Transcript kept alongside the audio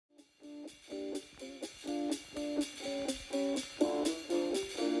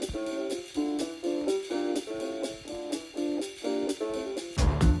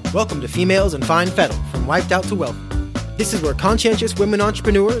Welcome to Females in Fine Fettle, from Wiped Out to Wealthy. This is where conscientious women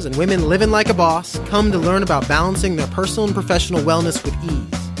entrepreneurs and women living like a boss come to learn about balancing their personal and professional wellness with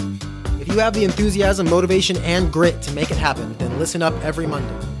ease. If you have the enthusiasm, motivation, and grit to make it happen, then listen up every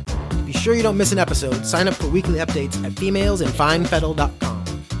Monday. To be sure you don't miss an episode, sign up for weekly updates at femalesinfinefettle.com.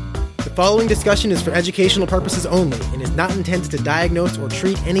 The following discussion is for educational purposes only and is not intended to diagnose or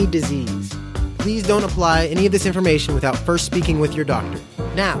treat any disease. Please don't apply any of this information without first speaking with your doctor.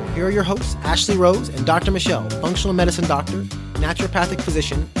 Now, here are your hosts, Ashley Rose and Dr. Michelle, functional medicine doctor, naturopathic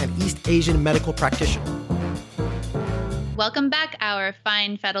physician, and East Asian medical practitioner. Welcome back, our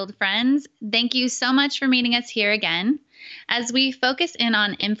fine-fettled friends. Thank you so much for meeting us here again. As we focus in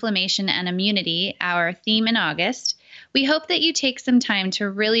on inflammation and immunity, our theme in August, we hope that you take some time to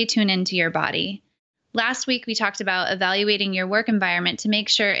really tune into your body. Last week, we talked about evaluating your work environment to make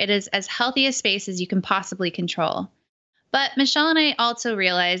sure it is as healthy a space as you can possibly control. But Michelle and I also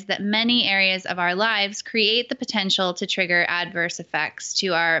realized that many areas of our lives create the potential to trigger adverse effects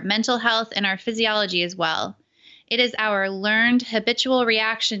to our mental health and our physiology as well. It is our learned habitual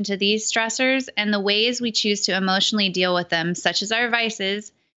reaction to these stressors and the ways we choose to emotionally deal with them, such as our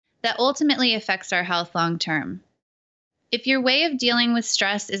vices, that ultimately affects our health long term. If your way of dealing with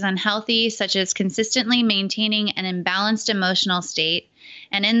stress is unhealthy, such as consistently maintaining an imbalanced emotional state,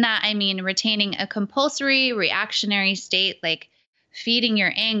 and in that I mean retaining a compulsory reactionary state like feeding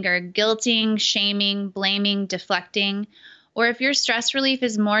your anger, guilting, shaming, blaming, deflecting, or if your stress relief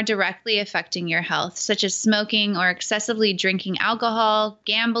is more directly affecting your health, such as smoking or excessively drinking alcohol,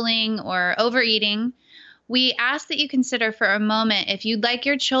 gambling, or overeating, we ask that you consider for a moment if you'd like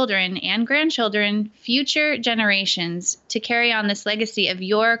your children and grandchildren, future generations, to carry on this legacy of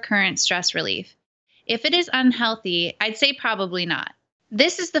your current stress relief. If it is unhealthy, I'd say probably not.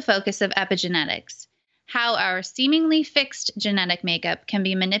 This is the focus of epigenetics, how our seemingly fixed genetic makeup can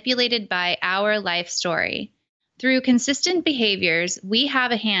be manipulated by our life story. Through consistent behaviors, we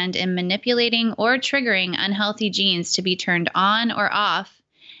have a hand in manipulating or triggering unhealthy genes to be turned on or off,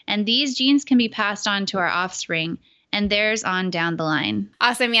 and these genes can be passed on to our offspring and theirs on down the line.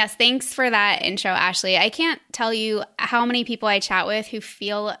 Awesome. Yes. Thanks for that intro, Ashley. I can't tell you how many people I chat with who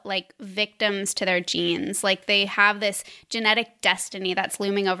feel like victims to their genes, like they have this genetic destiny that's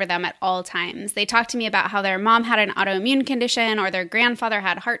looming over them at all times. They talk to me about how their mom had an autoimmune condition or their grandfather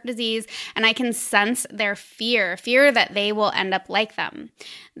had heart disease, and I can sense their fear that they will end up like them.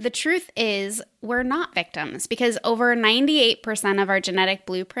 The truth is, we're not victims because over 98% of our genetic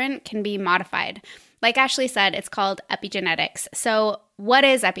blueprint can be modified. Like Ashley said, it's called epigenetics. So what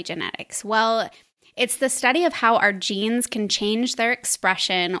is epigenetics? Well, it's the study of how our genes can change their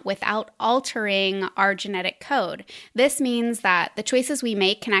expression without altering our genetic code. This means that the choices we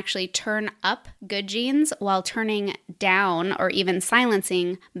make can actually turn up good genes while turning down or even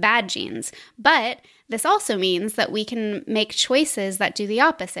silencing bad genes. But this also means that we can make choices that do the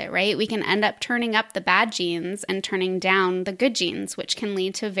opposite, right? We can end up turning up the bad genes and turning down the good genes, which can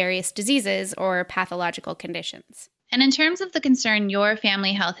lead to various diseases or pathological conditions. And in terms of the concern your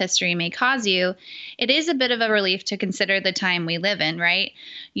family health history may cause you, it is a bit of a relief to consider the time we live in, right?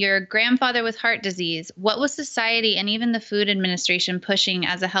 Your grandfather with heart disease, what was society and even the Food Administration pushing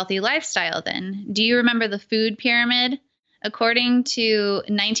as a healthy lifestyle then? Do you remember the food pyramid? According to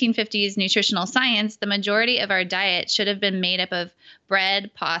 1950s nutritional science, the majority of our diet should have been made up of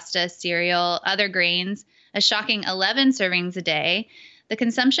bread, pasta, cereal, other grains, a shocking 11 servings a day. The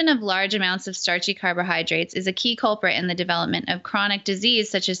consumption of large amounts of starchy carbohydrates is a key culprit in the development of chronic disease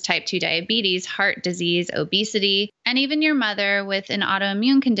such as type 2 diabetes, heart disease, obesity, and even your mother with an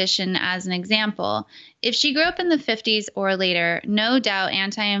autoimmune condition as an example. If she grew up in the 50s or later, no doubt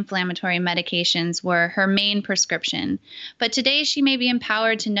anti-inflammatory medications were her main prescription. But today she may be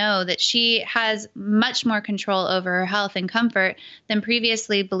empowered to know that she has much more control over her health and comfort than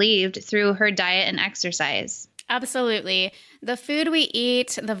previously believed through her diet and exercise. Absolutely. The food we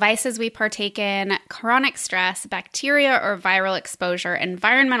eat, the vices we partake in, chronic stress, bacteria or viral exposure,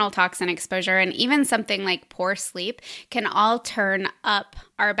 environmental toxin exposure, and even something like poor sleep can all turn up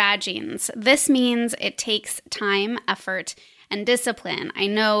our bad genes. This means it takes time, effort, and discipline. I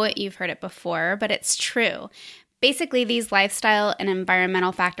know you've heard it before, but it's true. Basically, these lifestyle and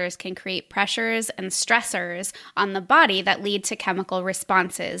environmental factors can create pressures and stressors on the body that lead to chemical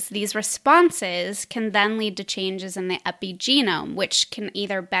responses. These responses can then lead to changes in the epigenome, which can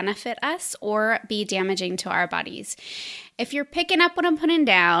either benefit us or be damaging to our bodies. If you're picking up what I'm putting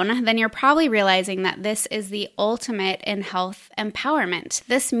down, then you're probably realizing that this is the ultimate in health empowerment.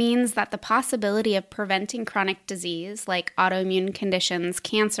 This means that the possibility of preventing chronic disease like autoimmune conditions,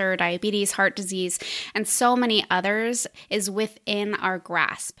 cancer, diabetes, heart disease, and so many others is within our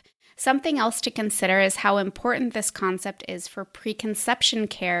grasp. Something else to consider is how important this concept is for preconception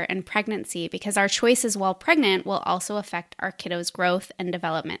care and pregnancy, because our choices while pregnant will also affect our kiddo's growth and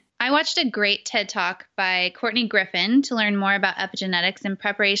development. I watched a great TED Talk by Courtney Griffin to learn more about epigenetics in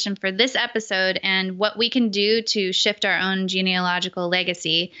preparation for this episode and what we can do to shift our own genealogical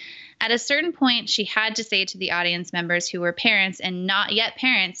legacy. At a certain point, she had to say to the audience members who were parents and not yet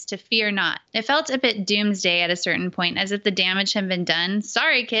parents to fear not. It felt a bit doomsday at a certain point, as if the damage had been done.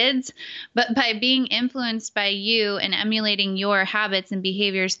 Sorry, kids. But by being influenced by you and emulating your habits and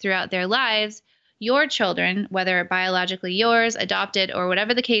behaviors throughout their lives, your children, whether biologically yours, adopted, or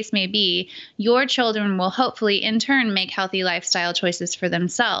whatever the case may be, your children will hopefully in turn make healthy lifestyle choices for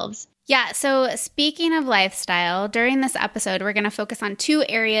themselves. Yeah, so speaking of lifestyle, during this episode, we're going to focus on 2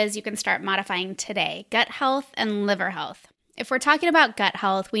 areas you can start modifying today: gut health and liver health. If we're talking about gut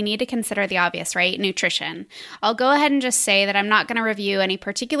health, we need to consider the obvious, right? Nutrition. I'll go ahead and just say that I'm not going to review any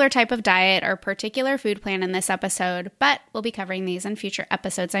particular type of diet or particular food plan in this episode, but we'll be covering these in future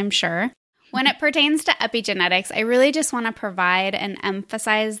episodes, I'm sure. When it pertains to epigenetics, I really just want to provide and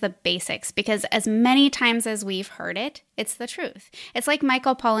emphasize the basics, because as many times as we've heard it, it's the truth. It's like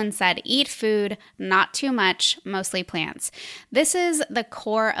Michael Pollan said, eat food, not too much, mostly plants. This is the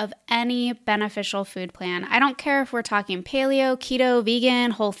core of any beneficial food plan. I don't care if we're talking paleo, keto,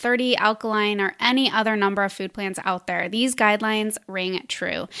 vegan, Whole30, alkaline, or any other number of food plans out there. These guidelines ring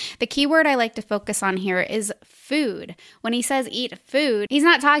true. The key word I like to focus on here is food. When he says eat food, he's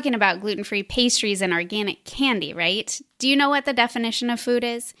not talking about gluten-free pastries and organic candy, right? Do you know what the definition of food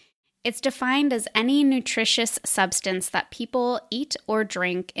is? It's defined as any nutritious substance that people eat or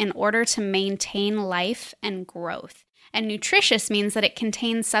drink in order to maintain life and growth. And nutritious means that it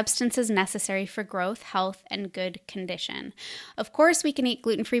contains substances necessary for growth, health, and good condition. Of course, we can eat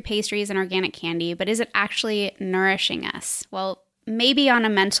gluten-free pastries and organic candy, but is it actually nourishing us? Well, maybe on a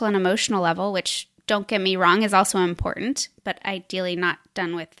mental and emotional level, which, don't get me wrong, is also important, but ideally not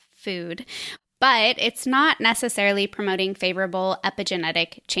done with food. But it's not necessarily promoting favorable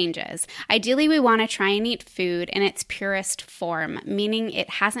epigenetic changes. Ideally, we want to try and eat food in its purest form, meaning it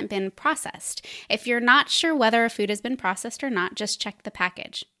hasn't been processed. If you're not sure whether a food has been processed or not, just check the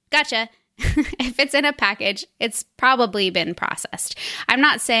package. Gotcha. If it's in a package, it's probably been processed. I'm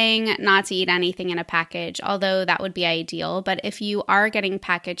not saying not to eat anything in a package, although that would be ideal. But if you are getting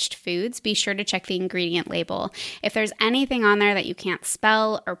packaged foods, be sure to check the ingredient label. If there's anything on there that you can't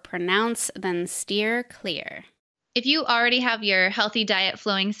spell or pronounce, then steer clear. If you already have your healthy diet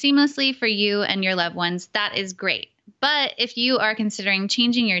flowing seamlessly for you and your loved ones, that is great. But if you are considering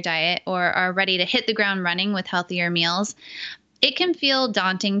changing your diet or are ready to hit the ground running with healthier meals, it can feel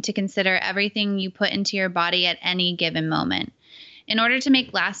daunting to consider everything you put into your body at any given moment. In order to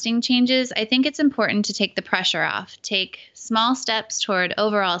make lasting changes, I think it's important to take the pressure off, take small steps toward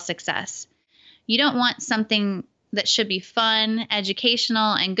overall success. You don't want something that should be fun,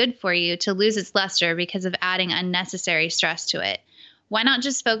 educational, and good for you to lose its luster because of adding unnecessary stress to it. Why not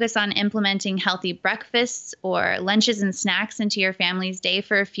just focus on implementing healthy breakfasts or lunches and snacks into your family's day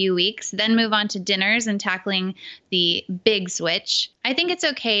for a few weeks, then move on to dinners and tackling the big switch? I think it's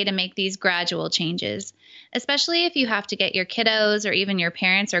okay to make these gradual changes, especially if you have to get your kiddos or even your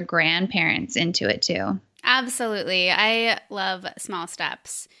parents or grandparents into it too. Absolutely. I love small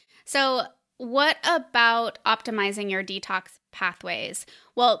steps. So, what about optimizing your detox pathways?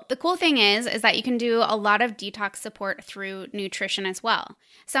 Well, the cool thing is that you can do a lot of detox support through nutrition as well.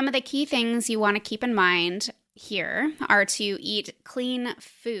 Some of the key things you want to keep in mind here are to eat clean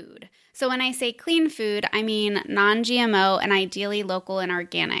food. So when I say clean food, I mean non-GMO and ideally local and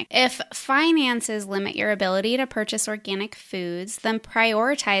organic. If finances limit your ability to purchase organic foods, then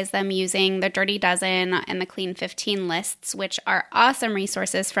prioritize them using the Dirty Dozen and the Clean 15 lists, which are awesome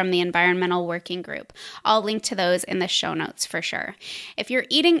resources from the Environmental Working Group. I'll link to those in the show notes for sure. If you're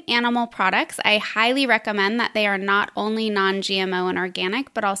eating animal products, I highly recommend that they are not only non-GMO and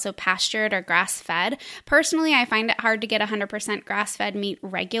organic, but also pastured or grass-fed. Personally, I find it hard to get 100% grass-fed meat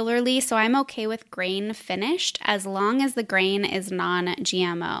regularly, so I'm okay with grain finished as long as the grain is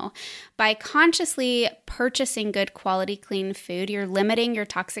non-GMO. By consciously purchasing good quality clean food, you're limiting your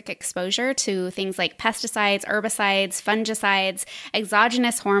toxic exposure to things like pesticides, herbicides, fungicides,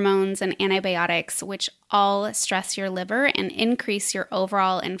 exogenous hormones, and antibiotics, which all stress your liver and increase your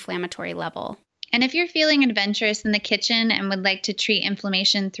overall inflammatory level. And if you're feeling adventurous in the kitchen and would like to treat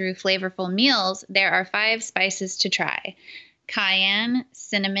inflammation through flavorful meals, there are 5 spices to try: cayenne,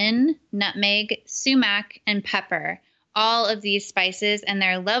 cinnamon, nutmeg, sumac, and pepper. All of these spices and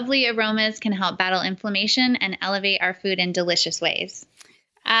their lovely aromas can help battle inflammation and elevate our food in delicious ways.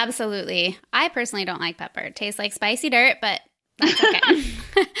 Absolutely. I personally don't like pepper. It tastes like spicy dirt, but that's okay.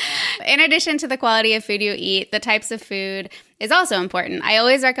 In addition to the quality of food you eat, the types of food is also important. I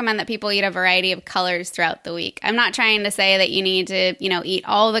always recommend that people eat a variety of colors throughout the week. I'm not trying to say that you need to, eat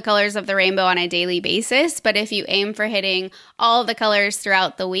all the colors of the rainbow on a daily basis, but if you aim for hitting all the colors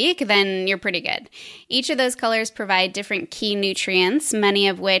throughout the week, then you're pretty good. Each of those colors provide different key nutrients, many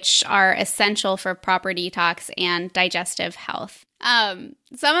of which are essential for proper detox and digestive health. Some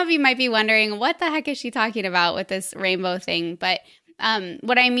of you might be wondering, what the heck is she talking about with this rainbow thing? But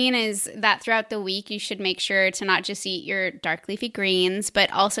what I mean is that throughout the week, you should make sure to not just eat your dark leafy greens,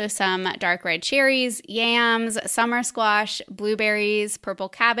 but also some dark red cherries, yams, summer squash, blueberries, purple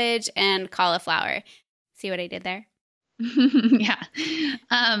cabbage, and cauliflower. See what I did there? Yeah.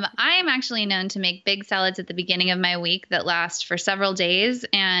 I am actually known to make big salads at the beginning of my week that last for several days,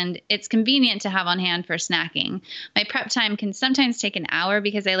 and it's convenient to have on hand for snacking. My prep time can sometimes take an hour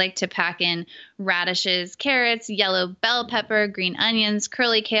because I like to pack in radishes, carrots, yellow bell pepper, green onions,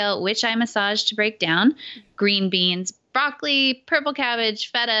 curly kale, which I massage to break down, green beans, broccoli, purple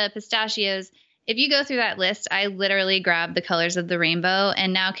cabbage, feta, pistachios. If you go through that list, I literally grab the colors of the rainbow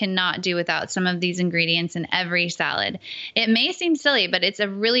and now cannot do without some of these ingredients in every salad. It may seem silly, but it's a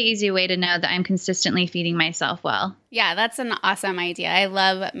really easy way to know that I'm consistently feeding myself well. Yeah, that's an awesome idea. I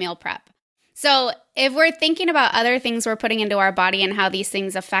love meal prep. So if we're thinking about other things we're putting into our body and how these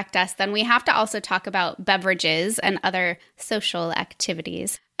things affect us, then we have to also talk about beverages and other social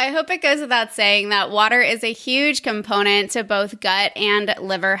activities. I hope it goes without saying that water is a huge component to both gut and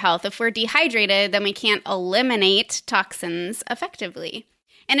liver health. If we're dehydrated, then we can't eliminate toxins effectively.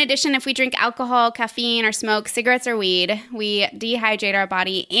 In addition, if we drink alcohol, caffeine, or smoke cigarettes or weed, we dehydrate our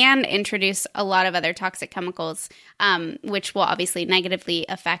body and introduce a lot of other toxic chemicals, which will obviously negatively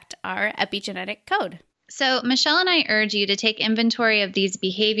affect our epigenetic code. So Michelle and I urge you to take inventory of these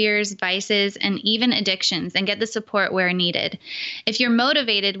behaviors, vices, and even addictions and get the support where needed. If you're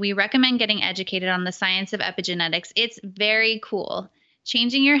motivated, we recommend getting educated on the science of epigenetics. It's very cool.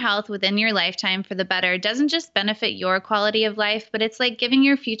 Changing your health within your lifetime for the better doesn't just benefit your quality of life, but it's like giving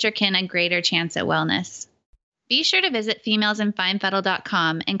your future kin a greater chance at wellness. Be sure to visit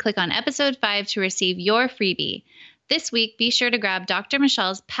femalesandfinefettle.com and click on episode 5 to receive your freebie. This week, be sure to grab Dr.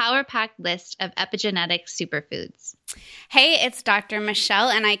 Michelle's power-packed list of epigenetic superfoods. Hey, it's Dr. Michelle,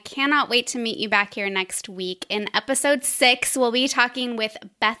 and I cannot wait to meet you back here next week. In episode 6, we'll be talking with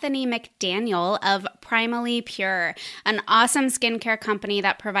Bethany McDaniel of Primally Pure, an awesome skincare company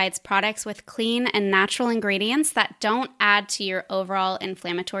that provides products with clean and natural ingredients that don't add to your overall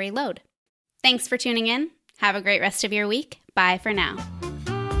inflammatory load. Thanks for tuning in. Have a great rest of your week. Bye for now.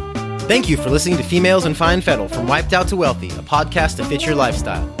 Thank you for listening to Females and Fine Fettle from Wiped Out to Wealthy, a podcast to fit your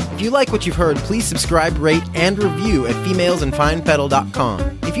lifestyle. If you like what you've heard, please subscribe, rate, and review at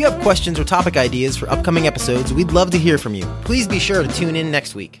femalesandfinefettle.com. If you have questions or topic ideas for upcoming episodes, we'd love to hear from you. Please be sure to tune in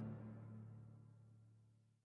next week.